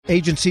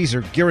Agencies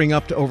are gearing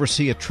up to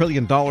oversee $1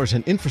 trillion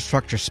in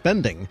infrastructure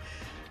spending.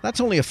 That's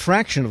only a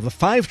fraction of the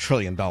 $5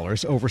 trillion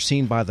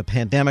overseen by the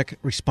Pandemic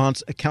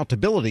Response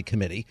Accountability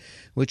Committee,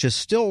 which is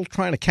still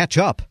trying to catch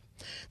up.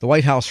 The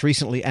White House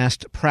recently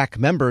asked PRAC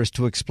members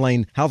to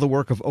explain how the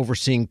work of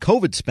overseeing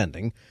COVID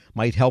spending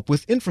might help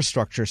with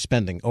infrastructure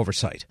spending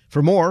oversight.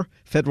 For more,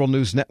 Federal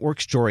News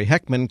Network's Jory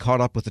Heckman caught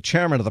up with the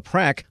chairman of the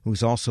PRAC,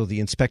 who's also the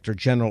Inspector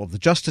General of the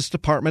Justice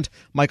Department,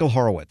 Michael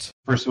Horowitz.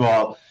 First of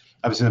all,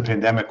 obviously in the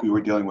pandemic, we were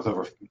dealing with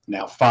over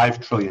now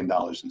 $5 trillion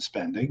in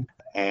spending,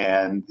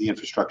 and the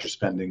infrastructure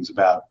spending is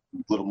about a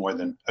little more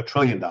than $1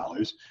 trillion.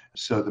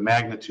 So the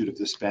magnitude of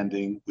the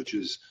spending, which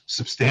is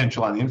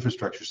substantial on the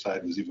infrastructure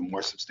side, was even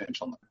more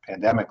substantial on the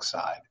pandemic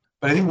side.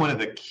 But I think one of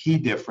the key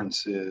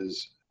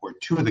differences, or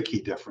two of the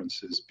key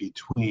differences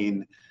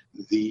between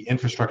the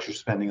infrastructure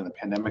spending and the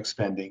pandemic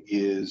spending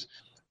is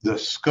the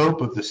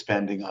scope of the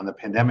spending on the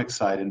pandemic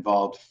side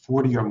involved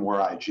 40 or more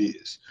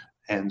IGs.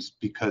 And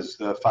because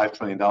the $5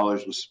 trillion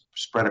was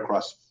spread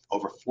across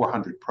over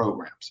 400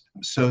 programs.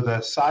 So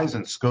the size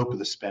and scope of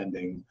the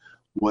spending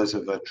was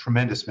of a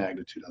tremendous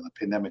magnitude on the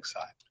pandemic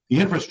side. The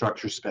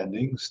infrastructure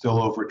spending,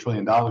 still over $1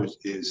 trillion,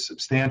 is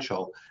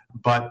substantial,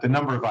 but the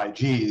number of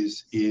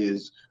IGs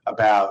is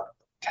about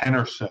 10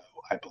 or so,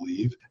 I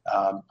believe.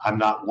 I'm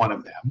not one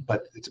of them,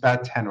 but it's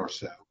about 10 or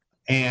so.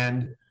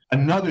 And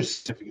another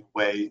significant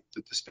way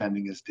that the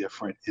spending is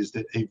different is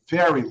that a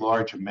very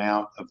large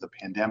amount of the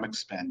pandemic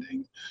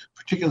spending,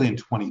 particularly in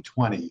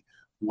 2020,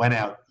 went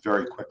out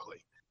very quickly.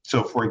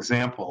 So, for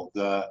example,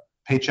 the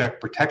Paycheck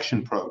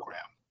Protection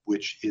Program,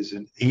 which is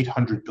an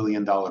 $800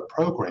 billion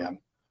program,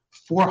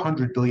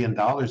 $400 billion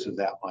of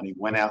that money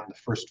went out in the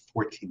first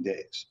 14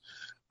 days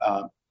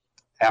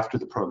after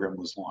the program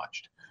was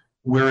launched.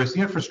 Whereas the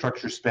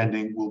infrastructure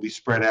spending will be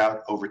spread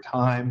out over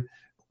time,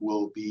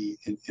 will be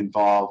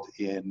involved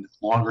in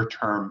longer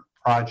term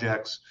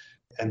projects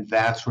and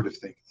that sort of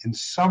thing. In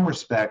some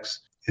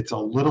respects, it's a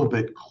little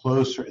bit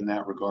closer in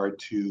that regard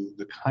to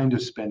the kind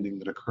of spending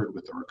that occurred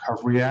with the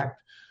Recovery Act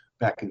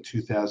back in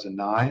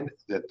 2009,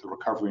 that the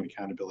Recovery and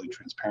Accountability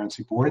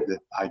Transparency Board, that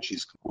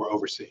IGs were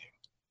overseeing.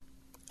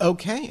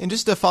 Okay, and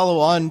just to follow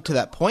on to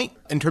that point,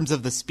 in terms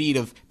of the speed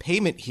of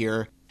payment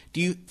here, do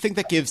you think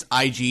that gives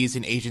IGs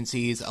and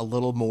agencies a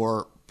little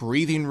more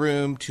breathing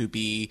room to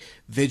be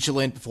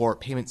vigilant before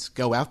payments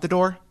go out the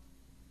door?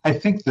 I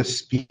think the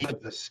speed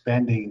of the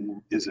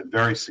spending is a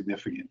very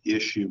significant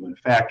issue and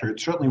factor.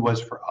 It certainly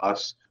was for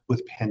us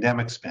with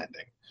pandemic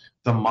spending.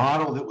 The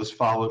model that was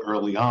followed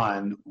early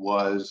on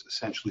was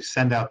essentially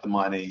send out the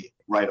money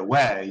right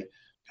away,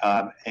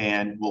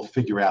 and we'll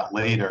figure out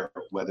later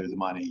whether the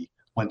money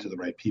went to the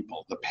right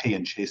people. The pay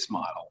and chase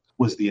model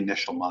was the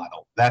initial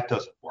model. That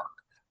doesn't work.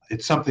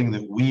 It's something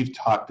that we've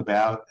talked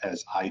about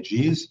as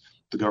IGs.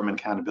 The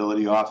Government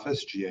Accountability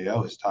Office,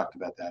 GAO, has talked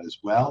about that as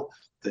well.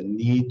 The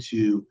need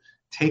to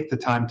take the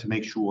time to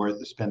make sure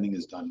the spending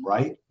is done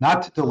right,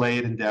 not to delay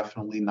it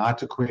indefinitely, not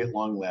to create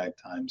long lag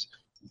times.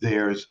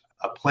 There's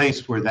a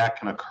place where that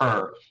can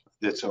occur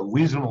that's a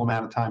reasonable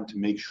amount of time to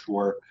make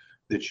sure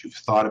that you've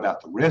thought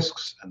about the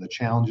risks and the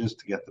challenges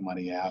to get the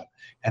money out.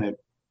 And it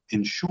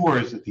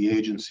ensures that the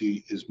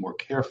agency is more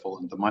careful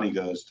and the money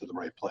goes to the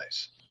right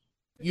place.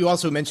 You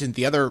also mentioned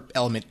the other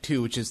element,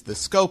 too, which is the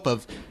scope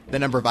of the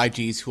number of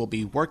IGs who will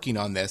be working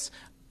on this.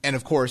 And,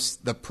 of course,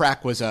 the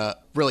PRAC was a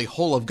really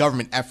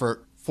whole-of-government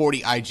effort,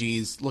 40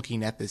 IGs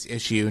looking at this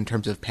issue in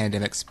terms of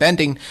pandemic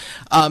spending.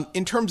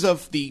 In terms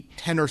of the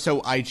 10 or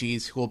so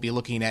IGs who will be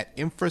looking at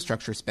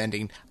infrastructure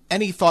spending,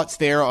 any thoughts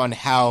there on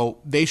how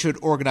they should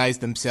organize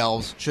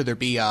themselves? Should there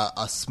be a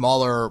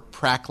smaller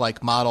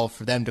PRAC-like model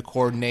for them to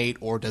coordinate,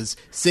 or does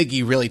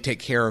SIGI really take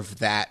care of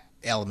that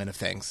element of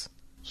things?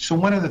 So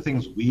one of the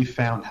things we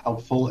found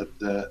helpful at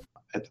the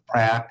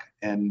PRAC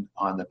and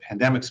on the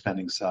pandemic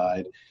spending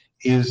side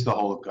is the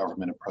whole of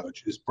government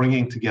approach, is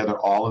bringing together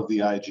all of the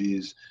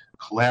IGs,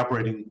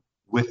 collaborating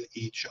with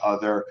each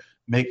other,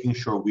 making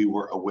sure we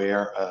were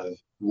aware of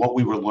what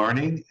we were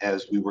learning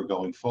as we were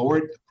going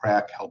forward. The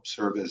PRAC helped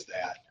serve as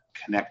that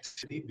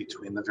connectivity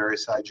between the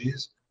various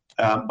IGs.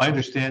 My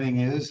understanding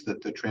is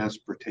that the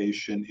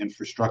transportation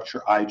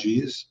infrastructure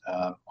IGs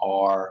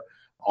are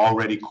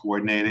already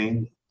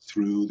coordinating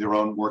through their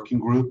own working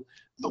group.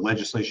 The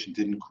legislation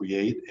didn't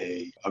create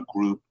a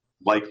group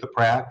like the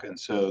PRAC, and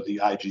so the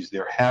IGs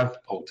there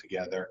have pulled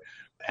together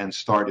and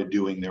started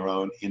doing their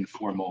own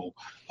informal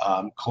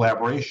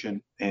collaboration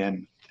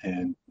and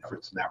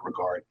efforts in that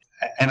regard.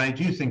 And I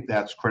do think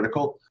that's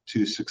critical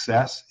to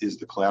success, is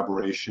the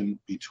collaboration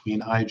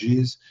between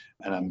IGs,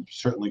 and I'm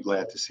certainly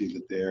glad to see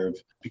that they've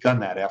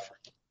begun that effort.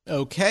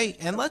 Okay,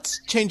 and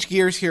let's change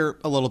gears here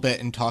a little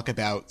bit and talk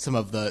about some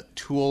of the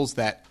tools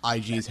that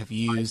IGs have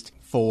used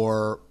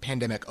for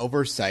pandemic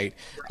oversight,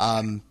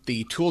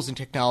 the tools and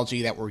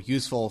technology that were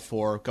useful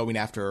for going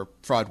after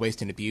fraud,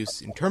 waste, and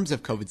abuse in terms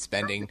of COVID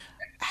spending.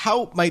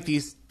 How might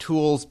these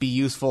tools be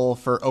useful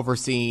for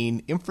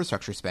overseeing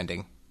infrastructure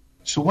spending?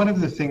 So one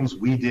of the things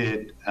we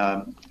did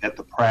at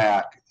the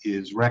PRAC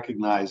is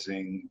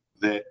recognizing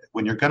that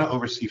when you're going to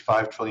oversee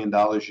 $5 trillion,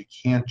 you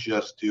can't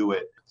just do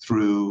it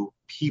through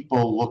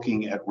people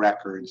looking at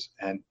records,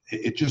 and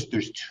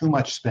there's too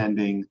much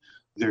spending.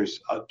 There's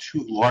a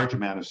too large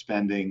amount of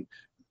spending.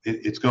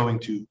 It's going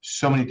to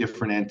so many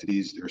different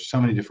entities. There are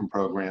so many different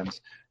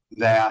programs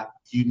that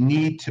you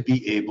need to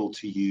be able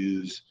to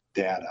use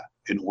data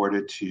in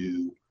order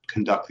to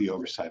conduct the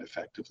oversight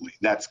effectively.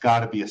 That's got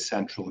to be a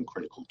central and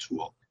critical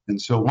tool.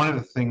 And so one of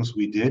the things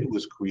we did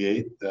was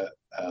create the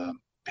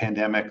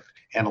Pandemic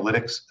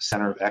Analytics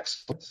Center of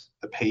Excellence,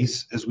 the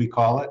PACE as we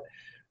call it,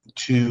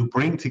 to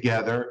bring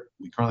together,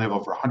 we currently have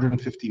over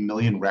 150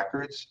 million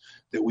records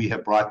that we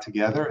have brought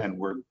together, and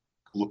we're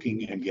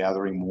looking and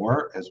gathering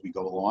more as we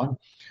go along,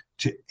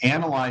 to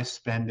analyze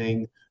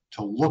spending,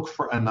 to look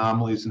for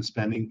anomalies in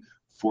spending.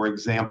 For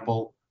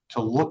example,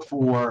 to look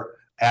for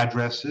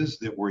addresses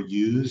that were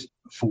used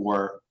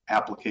for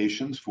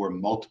applications for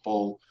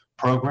multiple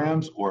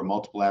programs or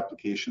multiple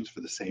applications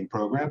for the same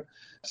program.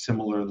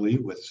 Similarly,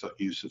 with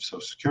use of social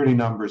security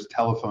numbers,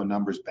 telephone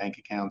numbers, bank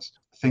accounts,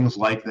 things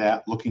like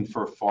that, looking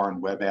for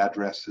foreign web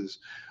addresses,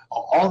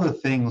 all the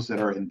things that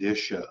are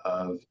indicia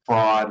of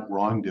fraud,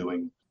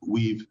 wrongdoing,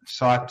 we've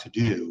sought to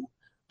do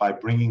by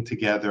bringing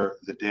together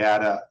the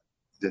data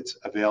that's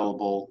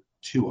available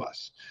to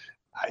us.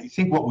 I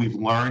think what we've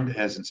learned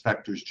as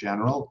inspectors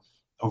general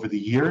over the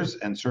years,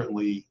 and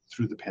certainly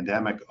through the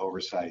pandemic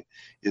oversight,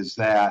 is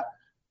that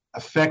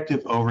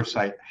effective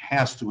oversight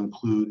has to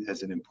include,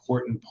 as an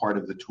important part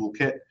of the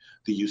toolkit,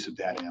 the use of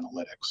data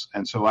analytics.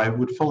 And so I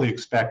would fully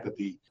expect that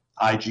the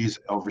IGs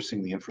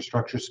overseeing the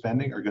infrastructure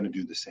spending are going to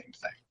do the same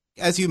thing.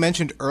 As you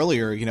mentioned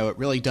earlier, it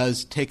really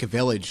does take a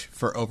village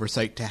for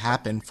oversight to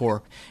happen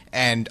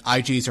and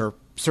IGs are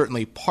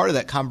certainly part of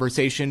that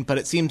conversation, but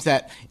it seems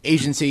that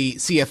agency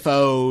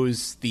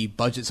CFOs, the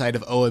budget side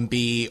of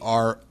OMB,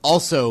 are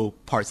also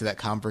parts of that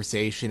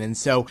conversation. And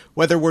so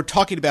whether we're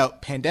talking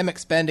about pandemic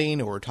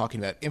spending or we're talking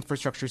about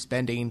infrastructure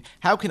spending,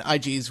 how can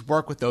IGs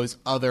work with those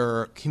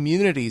other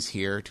communities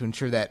here to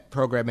ensure that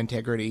program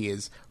integrity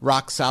is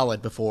rock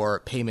solid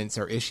before payments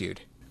are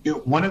issued?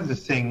 One of the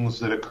things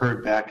that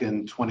occurred back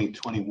in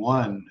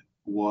 2021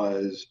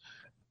 was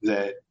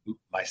that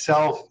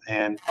myself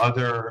and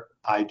other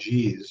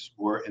IGs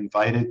were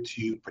invited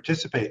to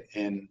participate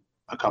in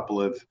a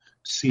couple of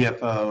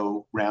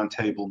CFO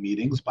roundtable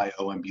meetings by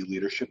OMB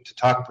leadership to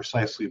talk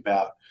precisely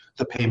about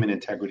the payment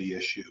integrity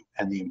issue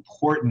and the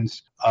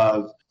importance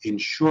of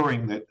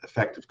ensuring that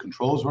effective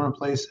controls were in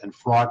place and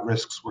fraud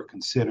risks were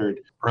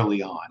considered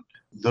early on.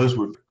 Those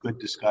were good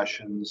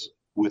discussions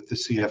with the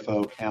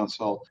CFO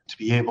Council to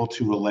be able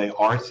to relay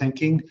our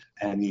thinking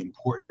and the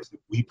importance that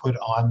we put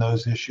on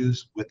those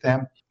issues with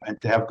them and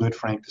to have good,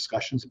 frank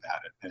discussions about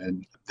it.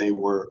 And they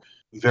were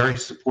very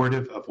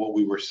supportive of what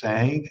we were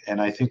saying. And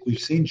I think we've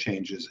seen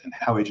changes in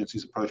how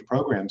agencies approach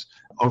programs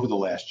over the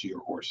last year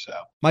or so.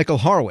 Michael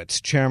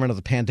Horowitz, chairman of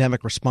the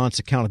Pandemic Response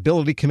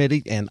Accountability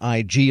Committee and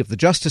IG of the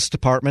Justice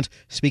Department,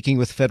 speaking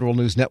with Federal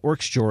News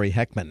Network's Jory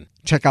Heckman.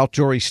 Check out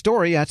Jory's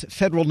story at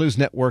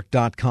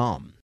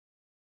federalnewsnetwork.com.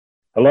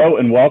 Hello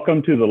and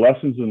welcome to the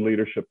Lessons in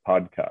Leadership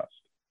podcast.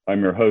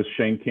 I'm your host,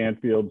 Shane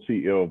Canfield,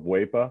 CEO of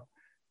WEPA,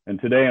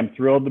 and today I'm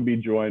thrilled to be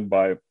joined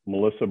by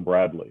Melissa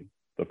Bradley,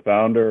 the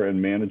founder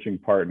and managing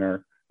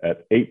partner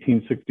at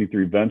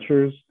 1863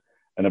 Ventures,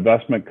 an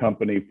investment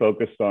company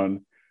focused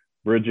on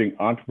bridging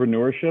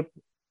entrepreneurship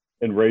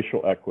and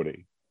racial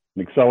equity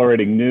and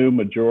accelerating new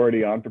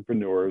majority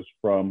entrepreneurs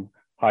from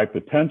high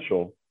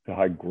potential to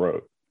high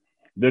growth.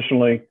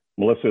 Additionally,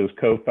 Melissa is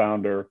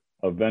co-founder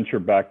of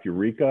Venture-Backed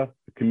Eureka,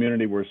 a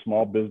community where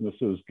small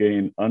businesses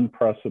gain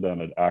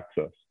unprecedented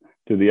access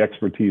to the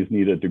expertise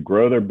needed to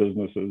grow their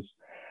businesses,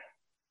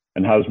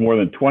 and has more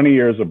than 20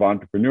 years of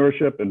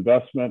entrepreneurship,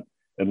 investment,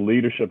 and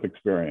leadership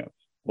experience.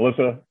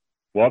 Melissa,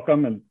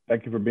 welcome, and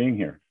thank you for being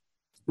here.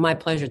 My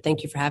pleasure.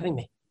 Thank you for having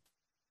me.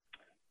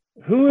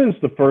 Who is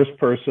the first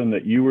person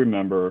that you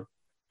remember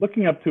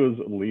looking up to as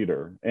a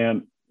leader,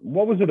 and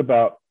what was it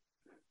about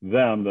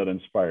them that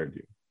inspired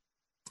you?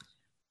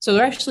 So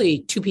there are actually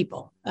two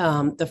people.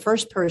 The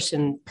first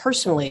person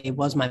personally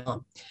was my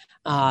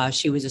mom.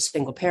 She was a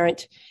single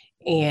parent.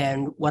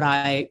 And what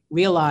I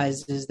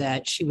realized is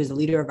that she was the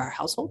leader of our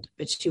household,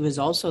 but she was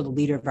also the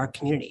leader of our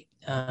community.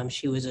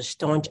 She was a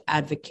staunch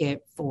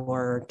advocate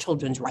for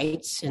children's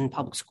rights in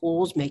public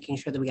schools, making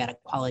sure that we got a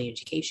quality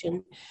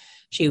education.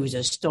 She was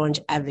a staunch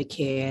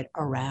advocate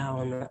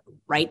around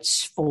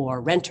rights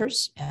for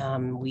renters.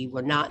 We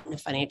were not in a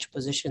financial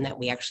position that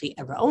we actually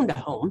ever owned a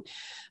home,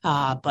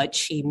 but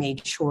she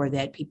made sure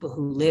that people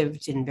who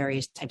lived in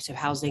various types of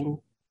housing,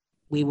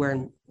 we were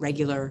in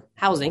regular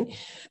housing,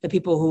 the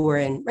people who were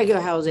in regular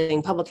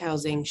housing, public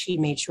housing, she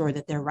made sure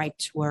that their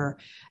rights were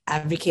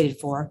advocated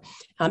for,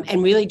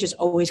 and really just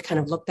always kind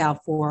of looked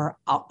out for,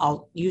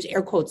 I'll use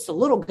air quotes, the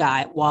little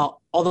guy,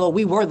 although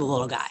we were the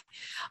little guy.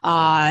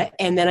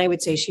 And then I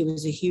would say she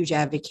was a huge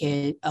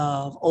advocate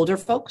of older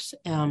folks.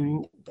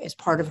 As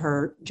part of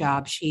her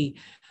job, she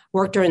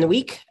worked during the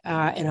week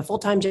in a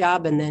full-time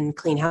job and then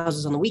cleaned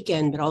houses on the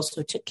weekend, but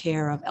also took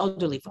care of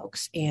elderly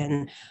folks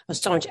and a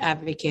staunch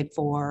advocate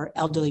for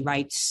elderly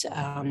rights.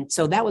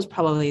 So that was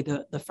probably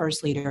the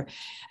first leader.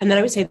 And then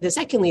I would say the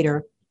second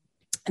leader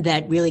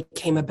that really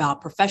came about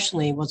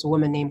professionally was a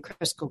woman named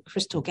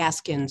Crystal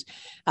Gaskins,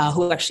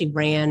 who actually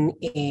ran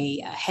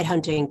a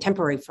headhunting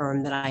temporary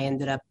firm that I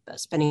ended up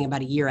spending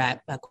about a year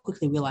at. I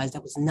quickly realized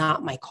that was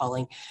not my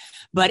calling.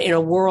 But in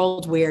a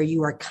world where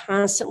you are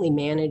constantly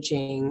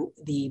managing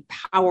the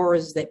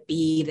powers that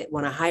be that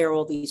want to hire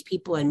all these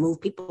people and move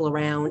people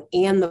around,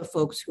 and the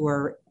folks who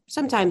are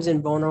sometimes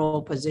in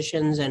vulnerable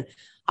positions and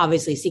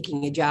obviously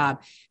seeking a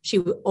job, she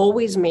would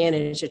always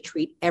manage to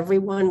treat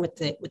everyone with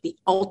the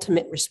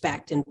ultimate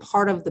respect. And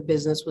part of the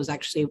business was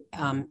actually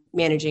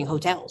managing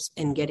hotels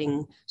and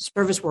getting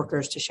service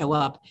workers to show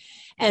up.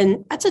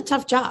 And that's a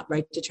tough job,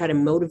 right? To try to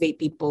motivate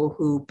people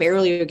who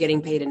barely are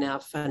getting paid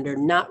enough under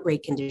not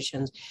great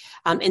conditions.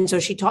 And so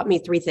she taught me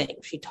three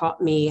things. She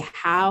taught me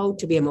how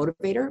to be a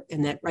motivator,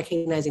 and that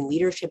recognizing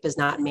leadership is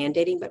not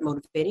mandating, but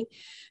motivating.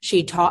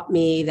 She taught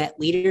me that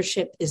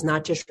leadership is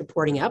not just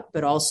reporting up,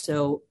 but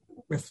also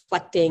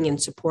reflecting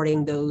and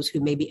supporting those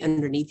who may be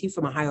underneath you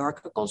from a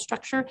hierarchical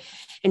structure.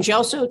 And she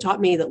also taught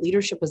me that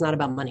leadership was not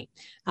about money,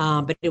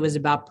 but it was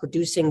about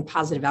producing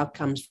positive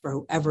outcomes for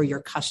whoever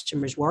your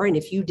customers were. And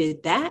if you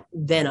did that,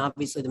 then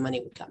obviously the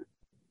money would come.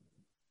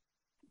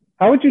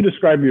 How would you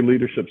describe your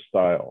leadership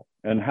style,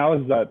 and how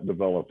has that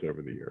developed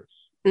over the years?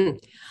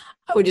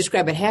 I would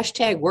describe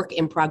it #work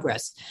in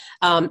progress.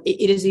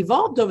 It has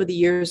evolved over the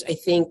years, I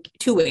think,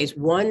 two ways.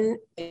 One,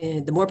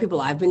 the more people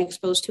I've been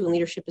exposed to in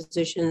leadership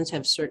positions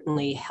have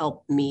certainly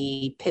helped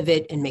me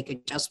pivot and make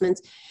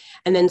adjustments.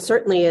 And then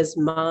certainly as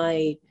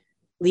my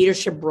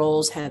leadership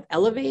roles have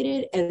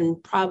elevated,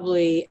 and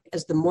probably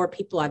as the more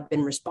people I've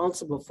been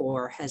responsible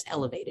for has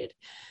elevated.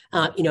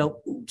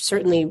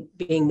 Certainly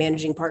being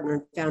managing partner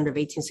and founder of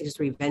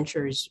 1863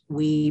 Ventures,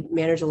 we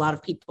manage a lot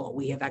of people.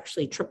 We have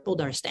actually tripled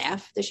our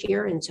staff this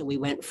year. And so we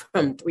went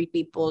from 3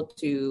 people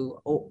to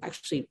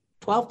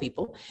 12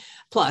 people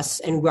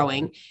plus and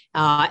growing.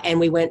 And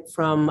we went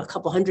from a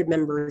couple hundred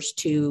members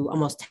to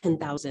almost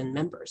 10,000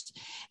 members.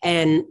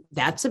 And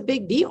that's a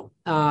big deal.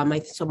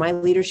 So my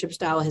leadership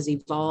style has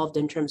evolved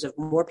in terms of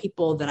more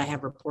people that I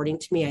have reporting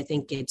to me. I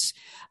think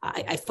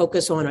I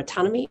focus on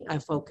autonomy.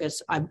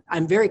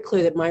 I'm very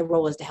clear that my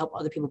role is to help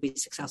other people be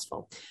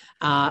successful.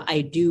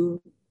 I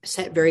do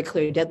set very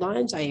clear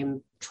deadlines. I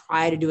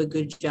try to do a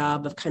good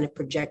job of kind of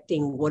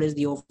projecting what is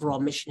the overall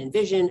mission and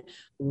vision,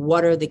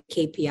 what are the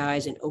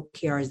KPIs and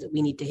OKRs that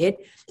we need to hit.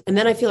 And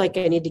then I feel like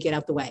I need to get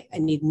out the way. I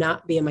need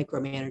not be a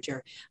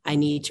micromanager. I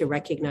need to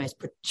recognize,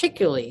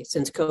 particularly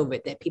since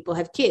COVID, that people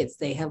have kids,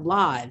 they have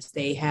lives,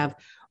 they have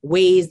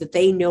ways that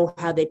they know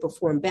how they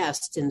perform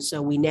best. And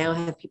so we now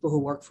have people who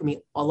work for me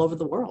all over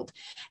the world.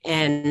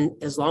 And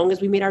as long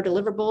as we meet our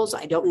deliverables,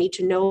 I don't need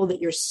to know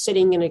that you're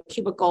sitting in a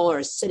cubicle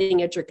or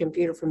sitting at your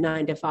computer from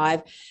 9 to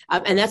 5.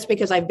 And that's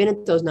because I've been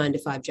at those 9 to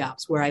 5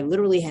 jobs where I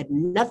literally had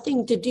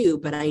nothing to do,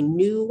 but I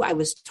knew I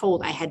was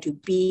told I had to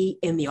be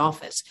in the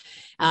office.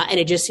 And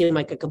it just seemed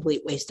like a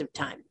complete waste of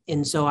time.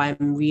 And so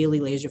I'm really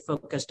laser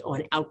focused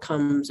on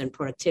outcomes and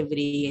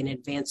productivity and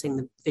advancing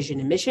the vision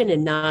and mission,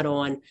 and not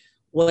on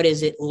what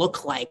does it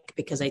look like?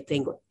 Because I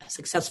think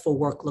successful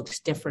work looks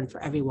different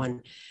for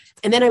everyone.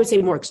 And then I would say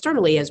more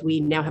externally, as we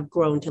now have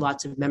grown to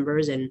lots of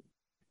members and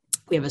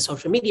we have a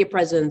social media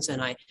presence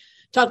and I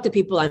talk to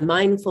people, I'm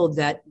mindful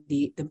that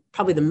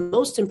probably the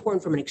most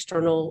important from an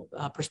external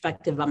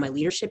perspective about my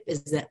leadership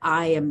is that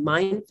I am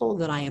mindful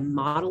that I am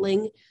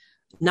modeling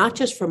not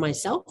just for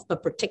myself,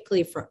 but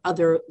particularly for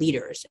other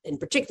leaders, and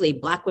particularly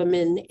Black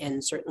women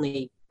and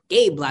certainly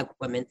gay Black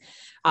women.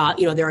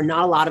 There are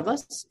not a lot of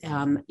us.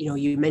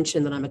 You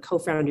mentioned that I'm a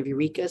co-founder of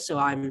Eureka, so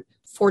I'm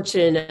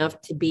fortunate enough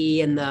to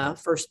be in the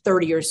first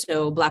 30 or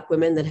so Black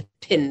women that have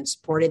been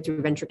supported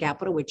through venture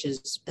capital, which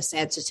is a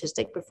sad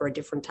statistic, but for a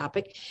different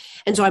topic.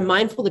 And so I'm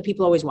mindful that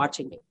people are always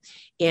watching me.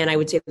 And I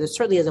would say that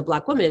certainly as a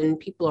Black woman,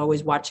 people are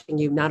always watching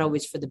you, not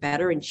always for the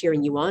better and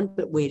cheering you on,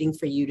 but waiting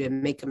for you to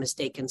make a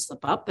mistake and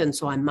slip up. And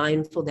so I'm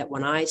mindful that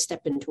when I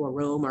step into a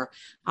room or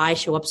I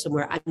show up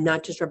somewhere, I'm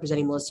not just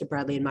representing Melissa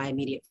Bradley and my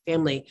immediate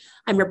family.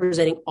 I'm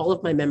representing all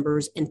of my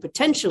members and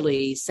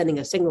potentially sending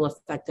a signal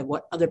effect of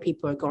what other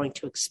people are going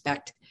to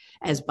expect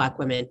as Black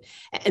women.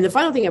 And the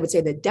final thing I would say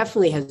that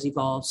definitely has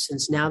evolved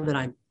since now that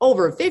I'm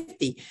over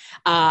 50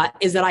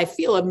 is that I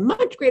feel a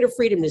much greater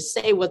freedom to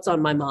say what's on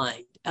my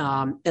mind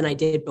than I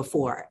did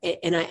before.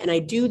 And I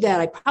do that.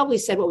 I probably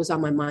said what was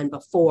on my mind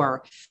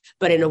before,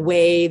 but in a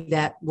way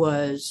that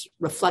was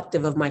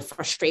reflective of my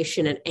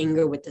frustration and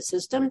anger with the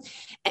system.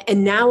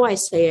 And now I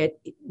say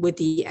it with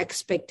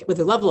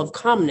the level of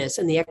calmness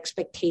and the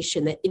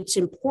expectation that it's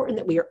important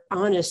that we are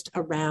honest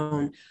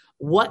around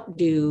what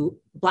do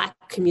Black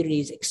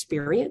communities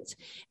experience,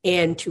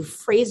 and to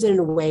phrase it in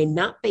a way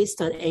not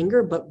based on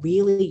anger, but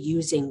really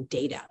using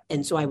data.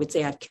 And so I would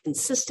say I've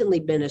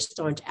consistently been a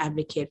staunch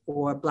advocate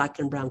for Black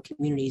and brown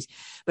communities,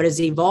 but has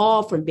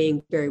evolved from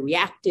being very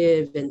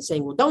reactive and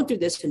saying, well, don't do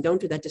this and don't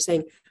do that, to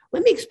saying,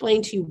 Let me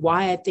explain to you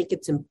why I think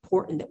it's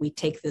important that we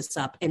take this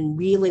up and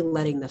really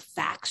letting the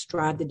facts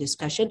drive the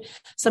discussion.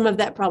 Some of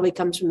that probably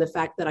comes from the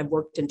fact that I've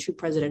worked in 2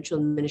 presidential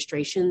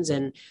administrations,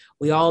 and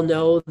we all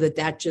know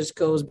that just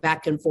goes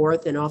back and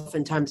forth and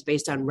oftentimes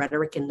based on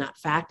rhetoric and not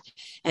fact.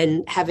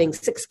 And having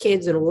 6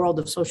 kids in a world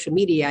of social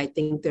media, I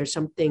think there's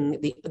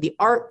something, the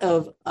art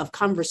of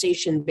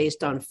conversation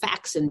based on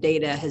facts and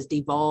data has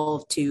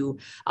devolved to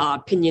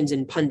opinions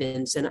and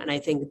pundits. And I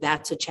think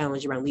that's a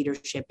challenge around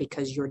leadership,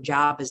 because your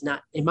job is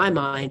not, in my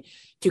mind,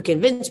 to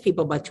convince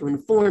people, but to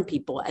inform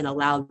people and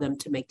allow them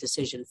to make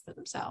decisions for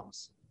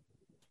themselves.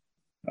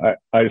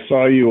 I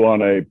saw you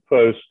on a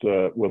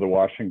post with a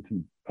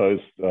Washington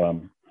Post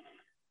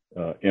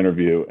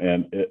interview,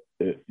 and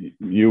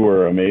you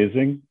were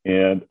amazing.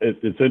 And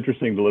it's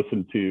interesting to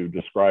listen to you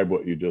describe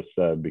what you just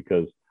said,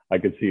 because I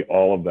could see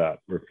all of that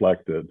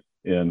reflected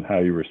in how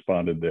you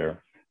responded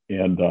there.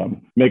 And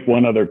make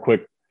one other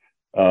quick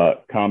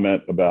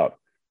comment about,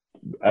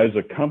 as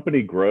a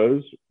company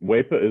grows,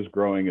 WEPA is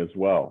growing as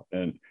well.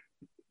 And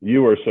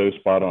you are so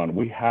spot on.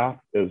 We have,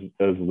 as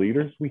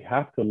leaders, we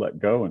have to let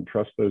go and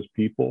trust those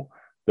people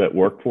that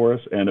work for us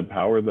and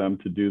empower them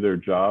to do their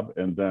job,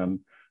 and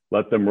then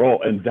let them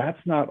roll. And that's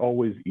not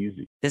always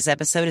easy. This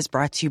episode is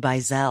brought to you by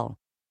Zelle.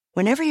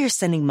 Whenever you're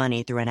sending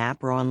money through an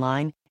app or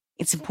online,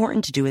 it's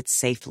important to do it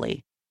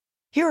safely.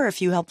 Here are a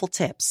few helpful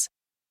tips.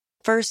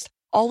 First,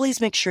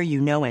 always make sure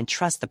you know and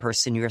trust the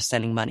person you are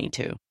sending money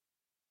to.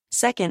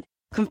 Second,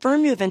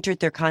 confirm you have entered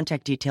their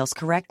contact details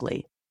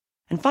correctly.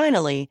 And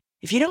finally,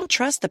 if you don't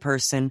trust the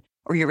person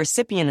or your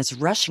recipient is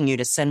rushing you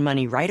to send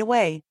money right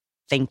away,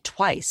 think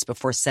twice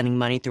before sending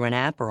money through an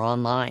app or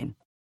online.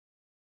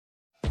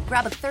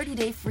 Grab a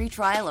 30-day free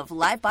trial of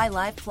Live by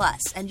Live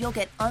Plus, and you'll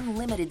get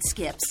unlimited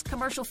skips,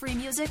 commercial-free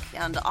music,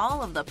 and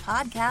all of the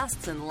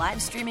podcasts and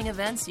live streaming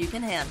events you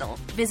can handle.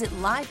 Visit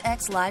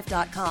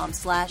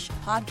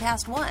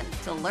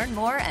livexlive.com/podcast1 to learn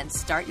more and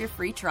start your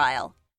free trial.